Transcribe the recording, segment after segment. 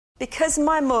Because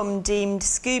my mum deemed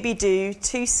Scooby-Doo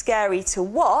too scary to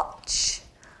watch,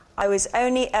 I was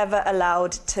only ever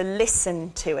allowed to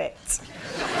listen to it.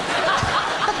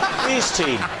 Reese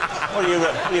team, what do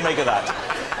you make of that?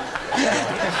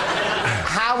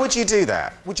 How would you do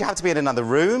that? Would you have to be in another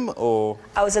room, or...?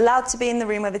 I was allowed to be in the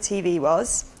room where the TV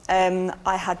was.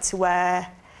 I had to wear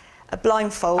a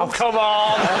blindfold. Oh, come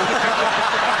on!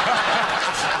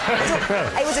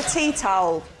 It was a tea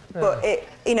towel, but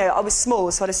I was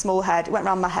small, so I had a small head. It went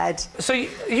round my head. So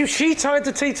she tied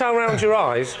the tea towel around your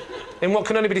eyes in what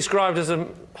can only be described as a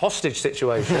hostage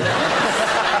situation.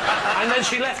 And then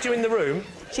she left you in the room.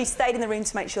 She stayed in the room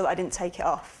to make sure that I didn't take it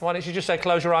off. Why didn't she just say,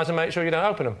 close your eyes and make sure you don't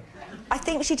open them? I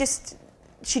think she just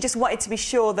wanted to be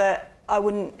sure that I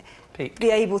wouldn't Peek.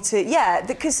 be able to... Yeah,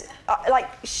 because,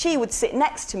 she would sit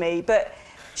next to me, but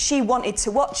she wanted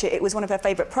to watch it. It was one of her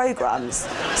favourite programmes.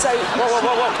 So...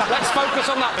 Whoa. Let's focus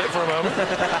on that bit for a moment.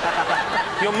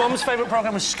 Your mum's favourite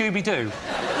programme was Scooby-Doo?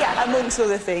 Yeah, amongst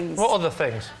other things. What other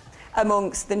things?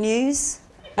 Amongst the news.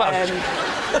 Well,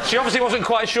 she obviously wasn't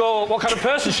quite sure what kind of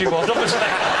person she was, obviously.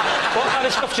 What kind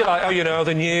of stuff do you like? Oh,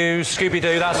 the news,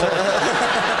 Scooby-Doo, that sort of...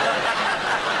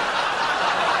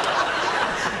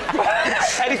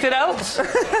 Anything else?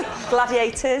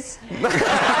 Gladiators.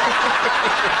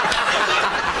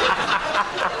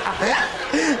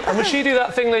 And would she do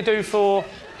that thing they do for,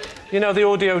 the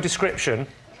audio description?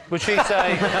 Would she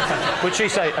say,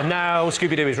 and now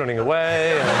Scooby-Doo is running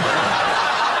away?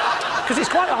 Because it's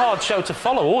quite a hard show to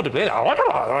follow audibly. You can't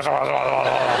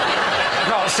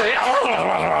see it.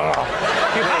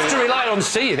 You have to rely on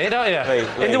seeing it, don't you? Wait.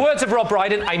 In the words of Rob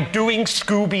Brydon, I'm doing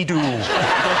Scooby-Doo.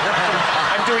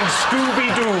 I'm doing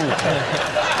Scooby-Doo.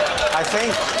 I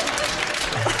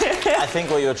think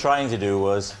what you were trying to do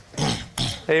was...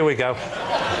 Here we go.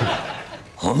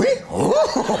 Unbelievable.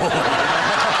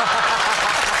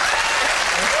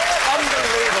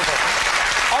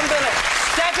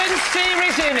 7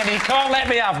 series in and he can't let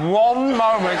me have one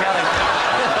moment, can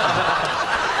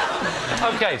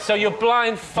he? OK, so you're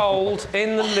blindfold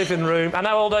in the living room. And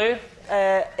how old are you?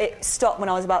 It stopped when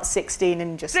I was about 16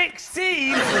 and just...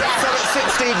 16? So at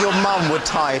 16, your mum would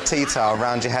tie a tea towel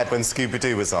around your head when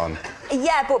Scooby-Doo was on?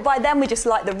 Yeah, but by then we just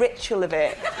liked the ritual of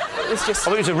it. It was just...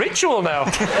 Oh, it was a ritual now.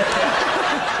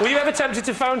 Were you ever tempted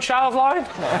to phone Childline?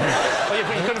 Well, you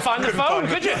couldn't find the phone,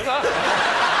 could you?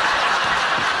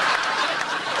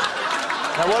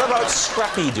 Now, what about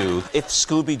Scrappy-Doo? If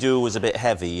Scooby-Doo was a bit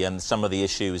heavy and some of the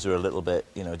issues were a little bit,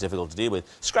 difficult to deal with,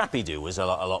 Scrappy-Doo was a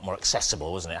lot more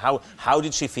accessible, wasn't it? How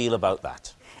did she feel about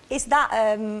that? Is that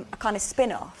a kind of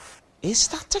spin-off? Is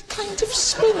that a kind of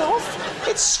spin-off?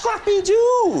 It's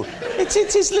Scrappy-Doo. It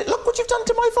is... Look what you've done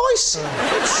to my voice.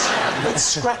 It's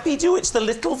Scrappy-Doo. It's the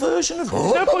little version of...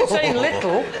 There's no point saying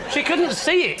little. She couldn't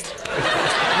see it.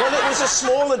 Well, it was a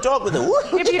smaller dog with a...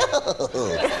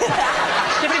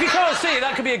 But if you can't see it,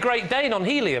 that could be a Great Dane on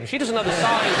helium. She doesn't know the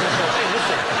size of the thing, does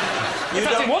she? In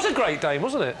fact, it was a Great Dane,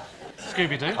 wasn't it?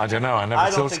 Scooby-Doo? I don't know, I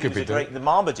never saw Scooby-Doo. The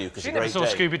Marmaduke is a great She never saw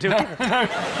Scooby-Doo.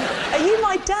 Are you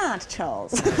my dad,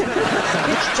 Charles?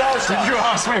 Charles, did you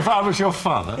ask me if I was your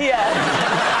father? Yeah.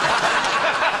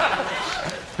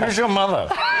 Who's your mother?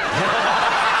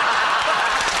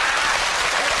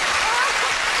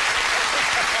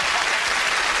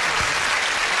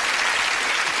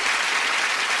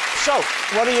 So,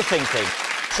 what are you thinking?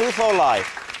 Truth or lie?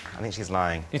 I think she's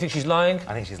lying. You think she's lying?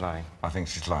 I think she's lying. I think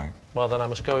she's lying. Well, then I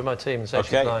must go with my team and say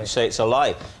she's lying. OK, say it's a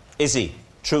lie. Izzy,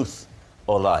 truth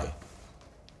or lie?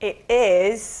 It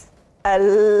is a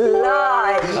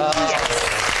lie.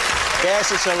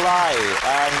 Yes, it's a lie.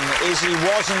 Izzy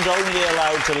wasn't only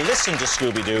allowed to listen to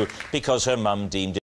Scooby-Doo because her mum deemed it